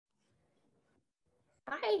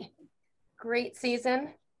Hi, great season.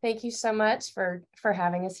 Thank you so much for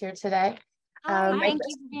having us here today. Thank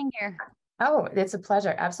you for being here. Oh, it's a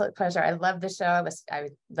pleasure, absolute pleasure. I love the show. I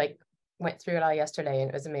went through it all yesterday and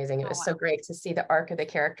it was amazing. It was so great to see the arc of the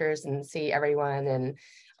characters and see everyone and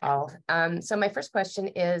all. So my first question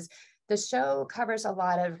is, the show covers a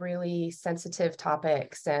lot of really sensitive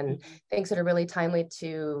topics and things that are really timely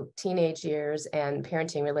to teenage years and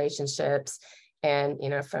parenting relationships. And,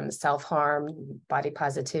 from self-harm, body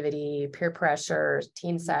positivity, peer pressure,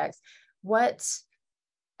 teen sex.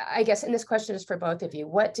 I guess, and this question is for both of you,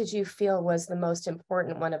 what did you feel was the most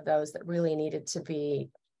important one of those that really needed to be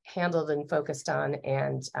handled and focused on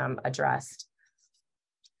and addressed?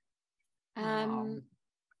 I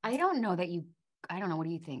don't know, what do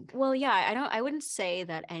you think? Well, yeah, I wouldn't say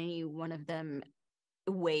that any one of them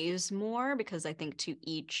weighs more, because I think to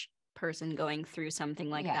each person going through something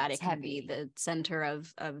like that, it can be the center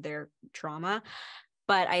of their trauma.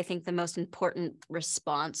 But I think the most important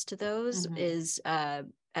response to those is, at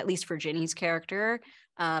least for Ginny's character,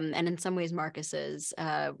 and in some ways Marcus's,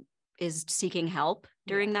 is seeking help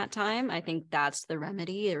during that time. I think that's the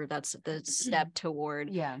remedy, or that's the step toward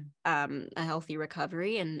a healthy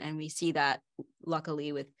recovery. And we see that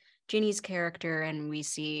luckily with Ginny's character, and we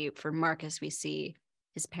see for Marcus, we see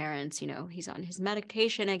his parents, he's on his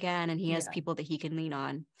medication again, and he has people that he can lean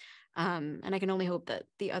on. And I can only hope that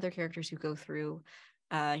the other characters who go through,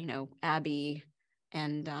 Abby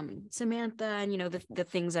and Samantha, and, the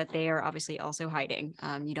things that they are obviously also hiding.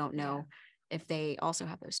 You don't know if they also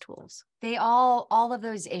have those tools. They all of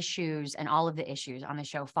those issues and all of the issues on the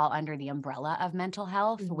show fall under the umbrella of mental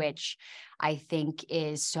health, which I think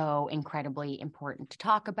is so incredibly important to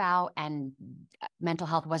talk about. And mental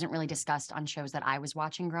health wasn't really discussed on shows that I was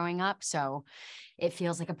watching growing up. So it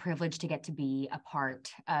feels like a privilege to get to be a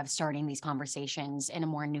part of starting these conversations in a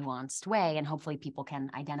more nuanced way. And hopefully people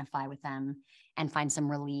can identify with them and find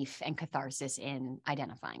some relief and catharsis in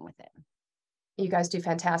identifying with it. You guys do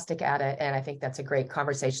fantastic at it. And I think that's a great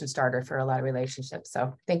conversation starter for a lot of relationships.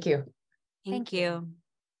 So thank you. Thank you.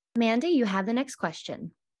 Amanda, you have the next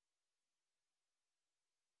question.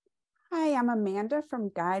 Hi, I'm Amanda from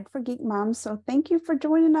Guide for Geek Moms. So thank you for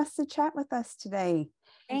joining us to chat with us today.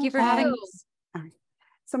 Thank you for having us.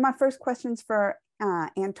 So my first question's for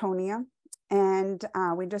Antonia. And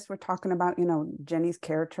we just were talking about, Jenny's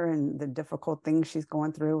character and the difficult things she's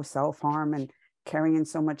going through, self-harm and carrying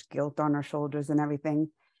so much guilt on her shoulders and everything.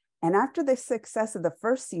 And after the success of the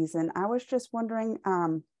first season, I was just wondering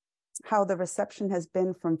how the reception has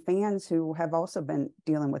been from fans who have also been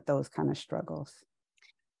dealing with those kind of struggles.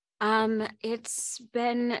 It's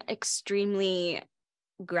been extremely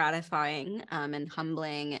gratifying and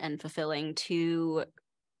humbling and fulfilling to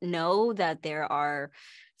know that there are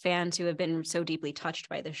fans who have been so deeply touched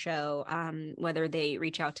by the show, whether they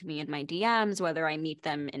reach out to me in my DMs, whether I meet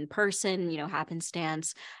them in person,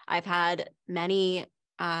 happenstance. I've had many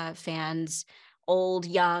fans, old,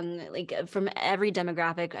 young, like from every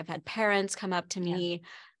demographic. I've had parents come up to me.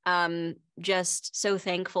 Just so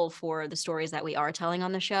thankful for the stories that we are telling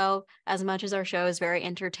on the show, as much as our show is very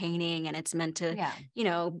entertaining and it's meant to,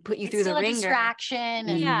 put you through the ringer. Distraction.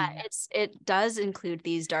 And It does include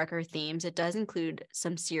these darker themes. It does include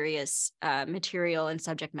some serious material and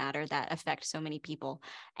subject matter that affect so many people.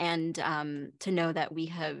 And to know that we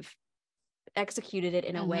have executed it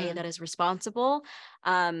in a way that is responsible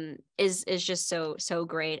is just so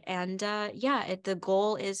great. And the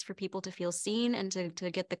goal is for people to feel seen and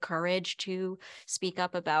to get the courage to speak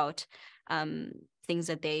up about things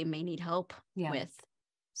that they may need help with.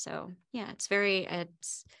 So it's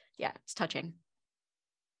touching.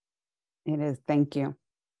 It is. Thank you.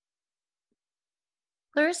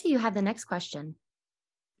 Clarissa, you have the next question.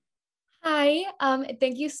 Hi,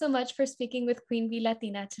 thank you so much for speaking with Queen Bee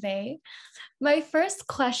Latina today. My first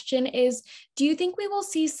question is, do you think we will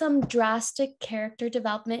see some drastic character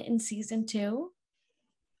development in season 2?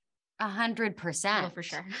 100%. Oh, for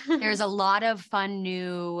sure. There's a lot of fun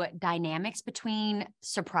new dynamics between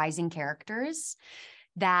surprising characters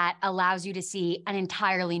that allows you to see an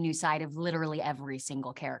entirely new side of literally every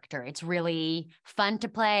single character. It's really fun to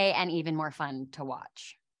play and even more fun to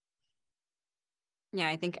watch. Yeah,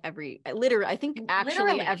 I think every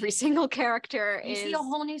single character you see a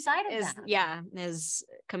whole new side of them. Is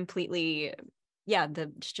completely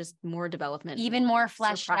just more development, even more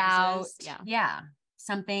fleshed out. Yeah,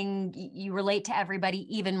 something you relate to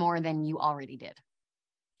everybody even more than you already did.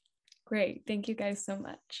 Great, thank you guys so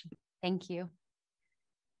much. Thank you.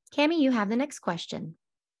 Cami, you have the next question.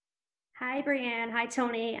 Hi, Brianne. Hi,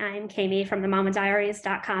 Tony. I'm Kami from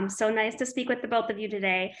themamadiaries.com. So nice to speak with the both of you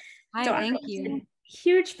today. Hi, thank you.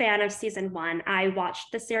 huge fan of season 1. I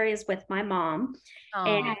watched the series with my mom. Oh.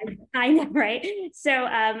 And I know, right? So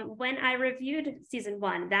when I reviewed season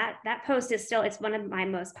 1, that post is still, it's one of my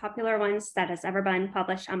most popular ones that has ever been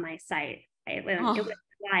published on my site. It was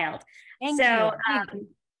wild. Thank you.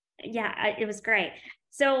 Yeah, it was great.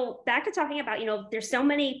 So back to talking about, there's so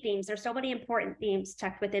many themes, there's so many important themes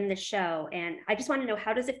tucked within the show. And I just want to know,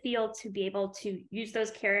 how does it feel to be able to use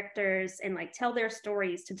those characters and like tell their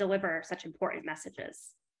stories to deliver such important messages?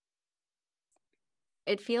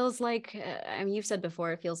 It feels like, I mean, you've said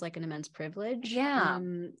before, it feels like an immense privilege. Yeah.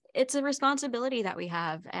 It's a responsibility that we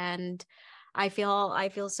have. And I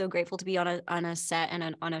feel so grateful to be on a set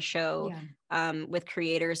and on a show with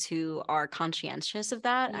creators who are conscientious of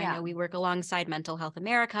that. I know we work alongside Mental Health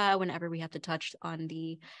America whenever we have to touch on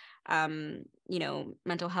the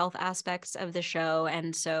mental health aspects of the show,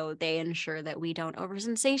 and so they ensure that we don't over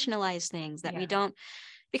sensationalize things, that we don't,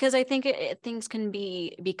 because I think things can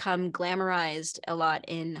become glamorized a lot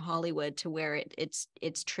in Hollywood to where it's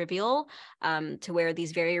trivial, to where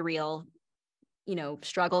these very real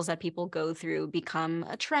struggles that people go through become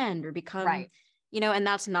a trend or become and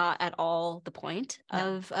that's not at all the point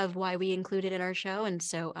of why we include it in our show. And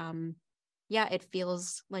so it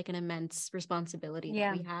feels like an immense responsibility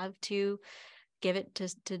that we have to give it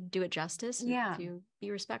to do it justice, and to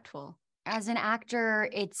be respectful. As an actor,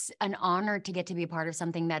 it's an honor to get to be a part of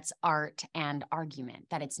something that's art and argument,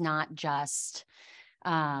 that it's not just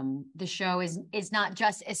the show is not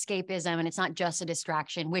just escapism, and it's not just a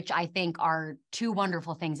distraction, which I think are two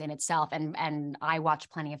wonderful things in itself. And I watch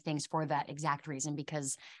plenty of things for that exact reason,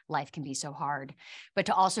 because life can be so hard. But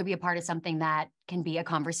to also be a part of something that can be a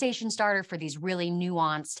conversation starter for these really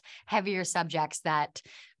nuanced, heavier subjects that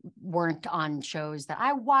weren't on shows that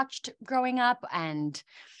I watched growing up. And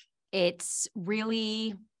it's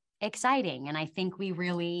really exciting. And I think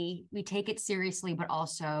we take it seriously, but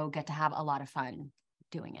also get to have a lot of fun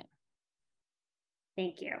doing it.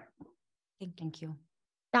 Thank you. Thank you.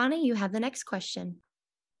 Donna, you have the next question.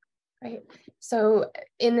 Right. So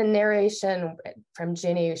in the narration from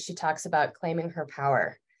Ginny, she talks about claiming her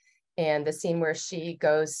power, and the scene where she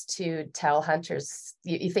goes to tell hunters,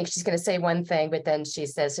 you think she's going to say one thing, but then she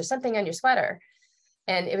says, there's something on your sweater.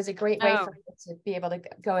 And it was a great way for her to be able to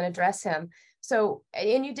go and address him. So,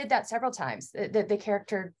 and you did that several times. The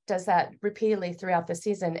character does that repeatedly throughout the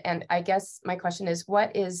season. And I guess my question is,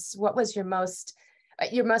 what was your most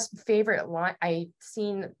favorite line I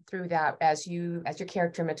seen through that as your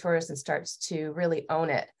character matures and starts to really own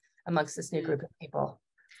it amongst this new group of people?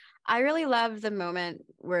 I really love the moment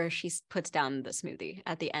where she puts down the smoothie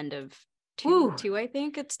at the end of two. I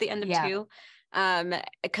think it's the end of 2.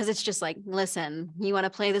 Because it's just like, listen, you want to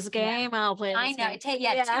play this game? I'll play this game.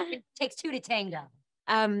 It takes 2 to tango.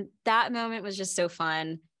 That moment was just so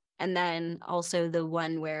fun. And then also the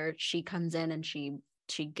one where she comes in and she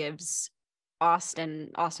gives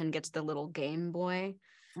Austin gets the little Game Boy.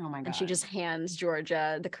 Oh my God. And she just hands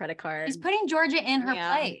Georgia the credit card. She's putting Georgia in her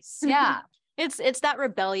place. Yeah. It's that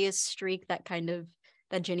rebellious streak that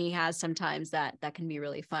Ginny has sometimes that can be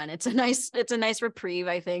really fun. It's a nice reprieve,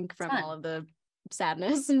 I think, from all of the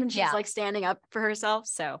sadness, and she's like standing up for herself.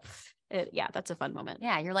 So that's a fun moment.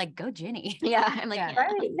 Yeah, you're like, go Ginny. Yeah, I'm like,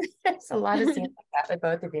 right. There's a lot of scenes like that with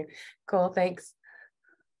both of you. Cool, thanks.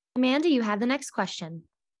 Amanda, you have the next question.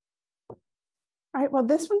 All right, well,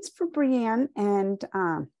 this one's for Brianne, and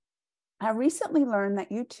I recently learned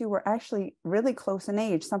that you two were actually really close in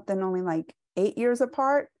age, something only like 8 years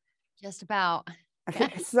apart. Just about.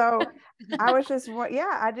 So I was just,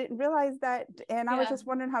 I didn't realize that. And I was just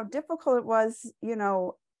wondering how difficult it was,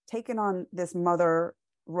 taking on this mother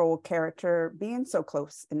role character, being so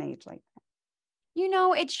close in age like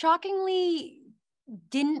that. It shockingly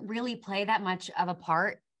didn't really play that much of a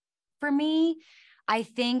part for me. I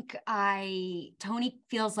think Tony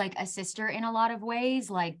feels like a sister in a lot of ways.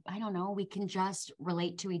 Like, I don't know, we can just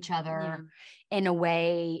relate to each other in a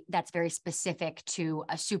way that's very specific to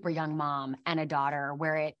a super young mom and a daughter,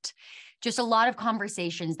 where it just a lot of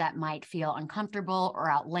conversations that might feel uncomfortable or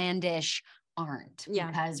outlandish aren't,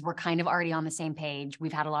 because we're kind of already on the same page.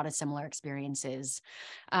 We've had a lot of similar experiences.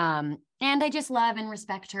 And I just love and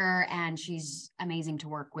respect her, and she's amazing to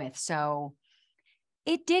work with. So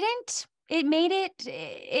it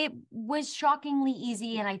was shockingly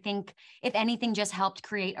easy. And I think if anything, just helped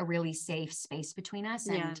create a really safe space between us.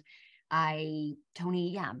 And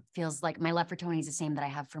Tony, feels like my love for Tony is the same that I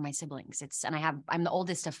have for my siblings. I'm the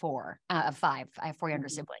oldest of 5. I have 4 younger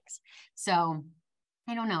siblings. So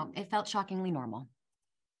I don't know. It felt shockingly normal.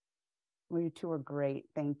 Well, you two are great.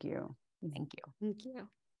 Thank you. Thank you. Thank you.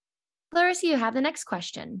 Clarissa, you have the next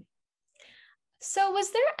question. So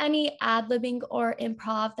was there any ad-libbing or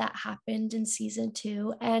improv that happened in season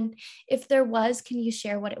 2? And if there was, can you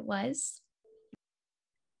share what it was?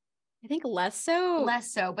 I think less so.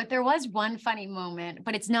 Less so, but there was one funny moment,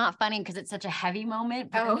 but it's not funny because it's such a heavy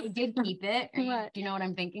moment, but they did keep it. Do you know what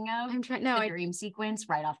I'm thinking of? I'm trying, the dream sequence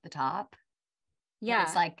right off the top. Yeah.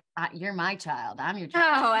 It's like, you're my child. I'm your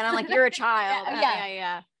child. Oh, and I'm like, you're a child.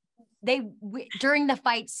 Yeah. During the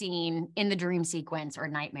fight scene in the dream sequence or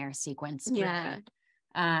nightmare sequence. Yeah.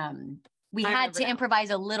 We had to improvise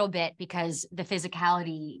a little bit because the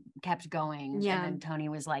physicality kept going. Yeah. And then Tony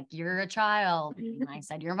was like, you're a child. And I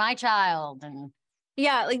said, you're my child. And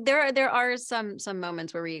yeah, like there are some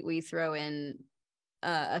moments where we throw in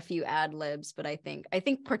a few ad libs, but I think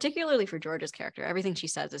particularly for Georgia's character, everything she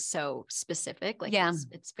says is so specific. Like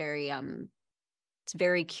it's very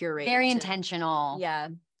curated. Very intentional. Yeah.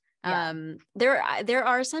 There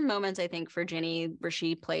are some moments I think for Ginny where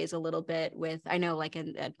she plays a little bit with, I know like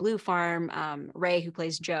at Blue Farm, Ray, who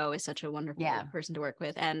plays Joe, is such a wonderful person to work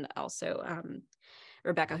with, and also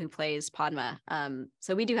Rebecca, who plays Padma.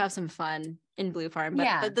 So we do have some fun in Blue Farm,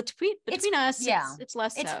 but between us, it's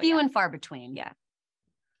less. It's few and far between. Yeah.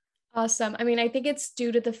 Awesome. I mean, I think it's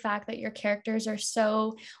due to the fact that your characters are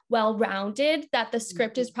so well-rounded that the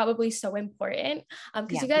script is probably so important.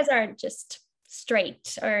 Because you guys aren't just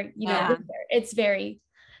straight or, it's very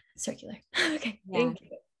circular. Okay, thank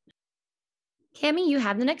you. Cami, you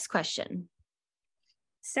have the next question.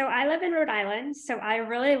 So I live in Rhode Island, so I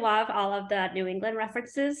really love all of the New England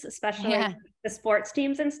references, especially the sports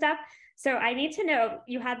teams and stuff. So I need to know,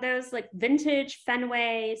 you had those like vintage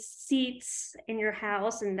Fenway seats in your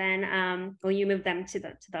house, and then you moved them to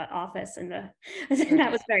the office, and that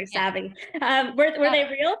was very savvy. Were they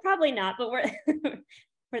real? Probably not, but were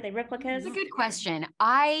they replicas? It's a good question.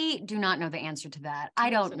 I do not know the answer to that.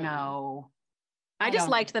 I don't know. I just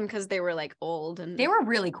liked them because they were like old and they were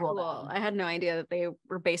really cool. I had no idea that they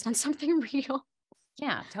were based on something real.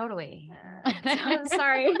 Yeah, totally. I'm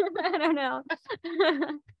sorry. I don't know.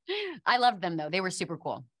 I loved them though. They were super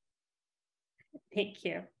cool. Thank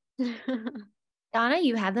you. Donna,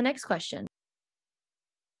 you have the next question.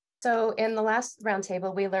 So in the last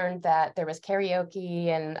roundtable, we learned that there was karaoke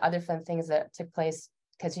and other fun things that took place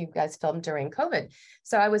because you guys filmed during COVID.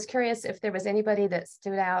 So I was curious if there was anybody that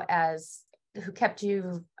stood out as who kept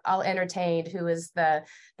you all entertained, who was the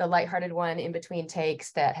lighthearted one in between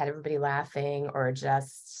takes that had everybody laughing or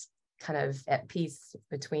just kind of at peace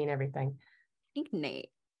between everything. I think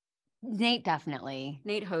Nate definitely.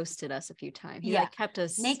 Nate hosted us a few times. He like kept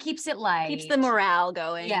us. Nate keeps it light. Keeps the morale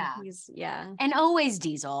going. Yeah. And always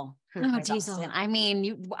Diesel. Diesel. Austin. I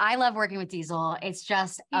mean, I love working with Diesel. It's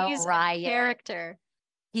just He's a riot. Character.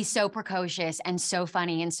 He's so precocious and so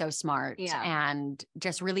funny and so smart and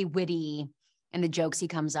just really witty in the jokes he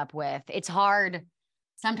comes up with. It's hard.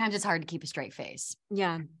 Sometimes it's hard to keep a straight face.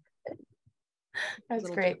 Yeah. That's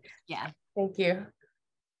great. Jokes. Yeah. Thank you.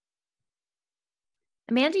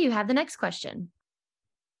 Amanda, you have the next question.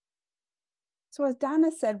 So as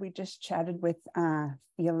Donna said, we just chatted with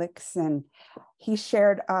Felix, and he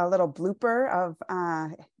shared a little blooper of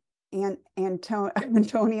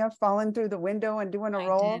Antonia falling through the window and doing a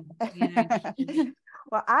roll.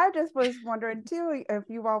 Well, I just was wondering too if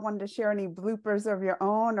you all wanted to share any bloopers of your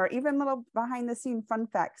own or even little behind the scene fun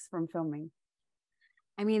facts from filming.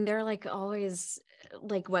 I mean, they're like always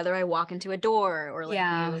like whether I walk into a door or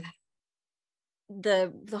like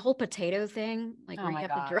the whole potato thing, like where you have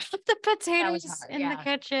to drop the potatoes in the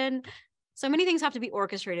kitchen. So many things have to be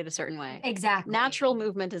orchestrated a certain way. Exactly. Natural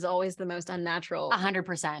movement is always the most unnatural.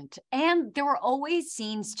 100%. And there were always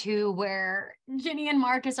scenes too where Ginny and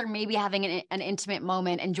Marcus are maybe having an intimate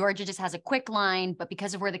moment and Georgia just has a quick line, but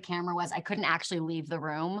because of where the camera was, I couldn't actually leave the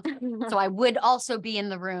room. So I would also be in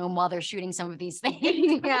the room while they're shooting some of these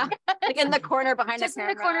things. Like in the corner behind just the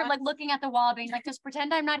camera. in the corner, like looking at the wall, being like, just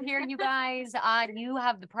pretend I'm not here, you guys. You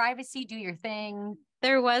have the privacy, do your thing.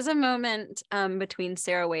 There was a moment between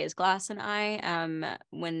Sarah Weighs Glass and I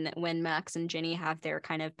when Max and Ginny have their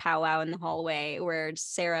kind of powwow in the hallway where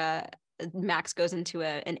Max goes into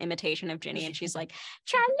an imitation of Ginny and she's like,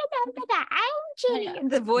 Ginny.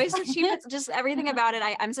 The voice that she puts, just everything about it.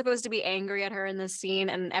 I'm supposed to be angry at her in this scene,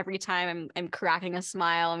 and every time I'm cracking a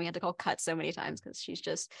smile, and we had to call cut so many times because she's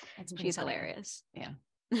hilarious. Yeah.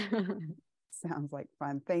 Sounds like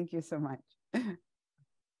fun. Thank you so much.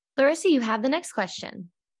 Larissa, you have the next question.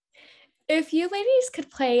 If you ladies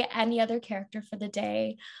could play any other character for the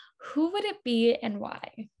day, who would it be and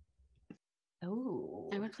why? Oh,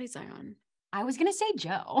 I would play Zion. I was going to say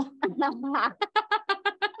Joe.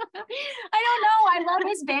 I don't know. I love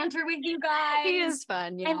his banter with you guys. He is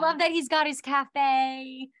fun. Yeah. I love that he's got his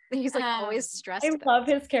cafe. He's like always stressed. I love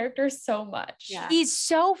his character so much. Yeah. He's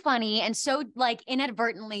so funny and so like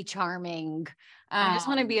inadvertently charming. I just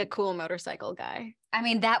want to be a cool motorcycle guy. I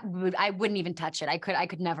mean, I wouldn't even touch it. I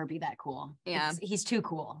could never be that cool. Yeah. He's too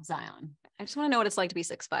cool, Zion. I just want to know what it's like to be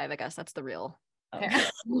 6'5". I guess that's the real. Okay. I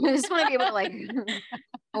just want to be able to like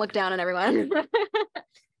look down on everyone.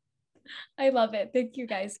 I love it. Thank you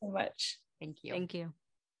guys so much. Thank you. Thank you.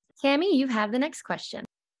 Cammie, you have the next question.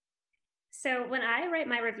 So when I write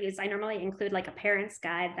my reviews, I normally include like a parent's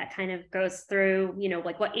guide that kind of goes through,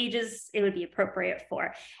 like what ages it would be appropriate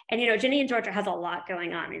for. And, Ginny and Georgia has a lot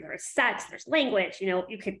going on. I mean, there's sex, there's language,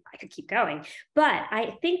 I could keep going. But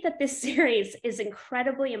I think that this series is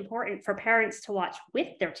incredibly important for parents to watch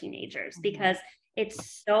with their teenagers because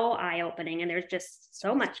it's so eye-opening and there's just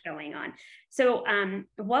so much going on. So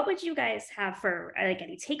what would you guys have for like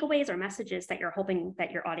any takeaways or messages that you're hoping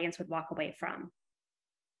that your audience would walk away from?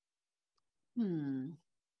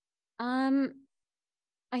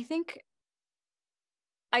 I think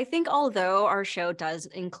although our show does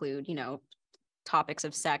include, topics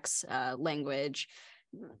of sex, language,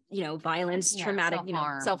 violence, traumatic,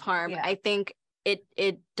 self-harm, I think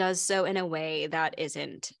it does so in a way that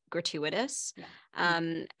isn't gratuitous.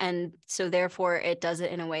 And so therefore it does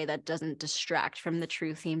it in a way that doesn't distract from the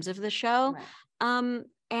true themes of the show. Right.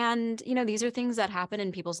 And, these are things that happen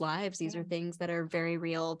in people's lives. These are things that are very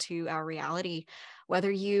real to our reality, whether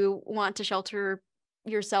you want to shelter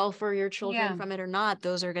yourself or your children from it or not,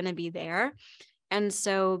 those are going to be there. And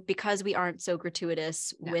so because we aren't so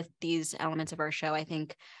gratuitous with these elements of our show, I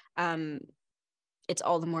think it's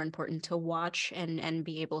all the more important to watch and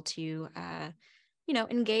be able to,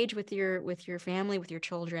 engage with your family, with your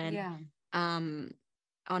children on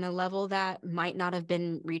a level that might not have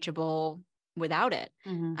been reachable without it.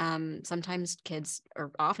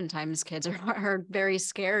 Oftentimes kids are very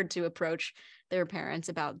scared to approach their parents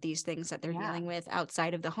about these things that they're dealing with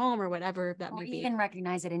outside of the home or whatever that might be. You can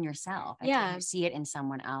recognize it in yourself. You see it in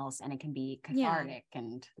someone else and it can be cathartic.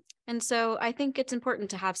 And so I think it's important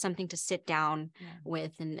to have something to sit down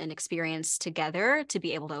with and experience together to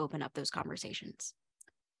be able to open up those conversations.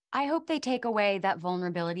 I hope they take away that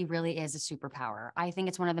vulnerability really is a superpower. I think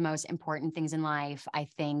it's one of the most important things in life. I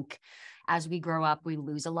think as we grow up, we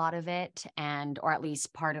lose a lot of it, or at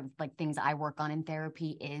least part of like things I work on in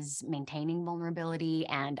therapy is maintaining vulnerability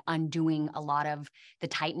and undoing a lot of the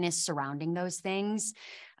tightness surrounding those things.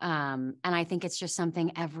 And I think it's just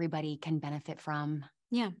something everybody can benefit from.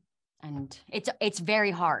 Yeah. And it's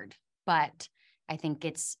very hard, but I think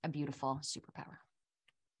it's a beautiful superpower.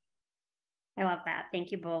 I love that.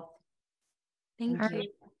 Thank you both. Thank you. Right.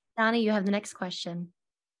 Donna, you have the next question.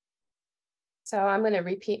 So I'm going to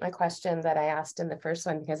repeat my question that I asked in the first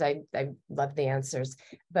one because I love the answers.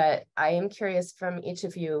 But I am curious from each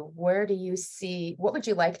of you, what would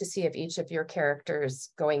you like to see of each of your characters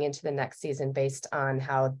going into the next season based on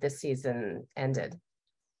how this season ended?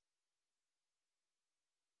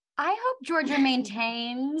 I hope Georgia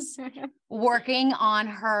maintains working on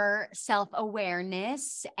her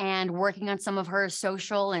self-awareness and working on some of her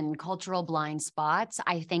social and cultural blind spots.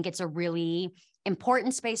 I think it's a really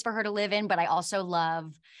important space for her to live in, but I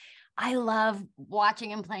love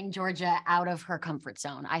watching and playing Georgia out of her comfort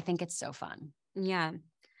zone. I think it's so fun. Yeah.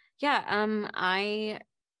 I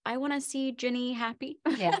want to see Ginny happy.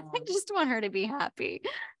 Yeah. I just want her to be happy.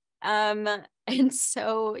 And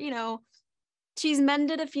so, she's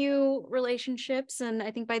mended a few relationships, and I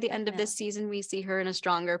think by the end of this season, we see her in a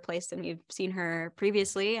stronger place than we've seen her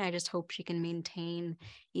previously. I just hope she can maintain,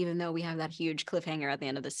 even though we have that huge cliffhanger at the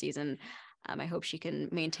end of the season. I hope she can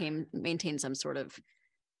maintain some sort of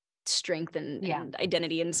strength and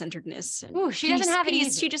identity and centeredness. Ooh, she doesn't have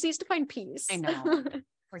peace. She just needs to find peace. I know.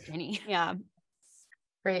 Poor Ginny. Yeah.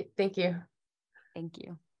 Great. Thank you. Thank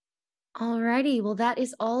you. Alrighty, well, that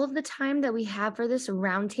is all of the time that we have for this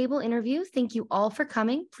roundtable interview. Thank you all for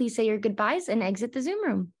coming. Please say your goodbyes and exit the Zoom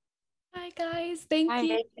room. Bye, guys. Thank you.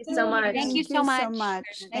 Thank you so much. Thank you so much.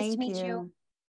 Nice to meet you.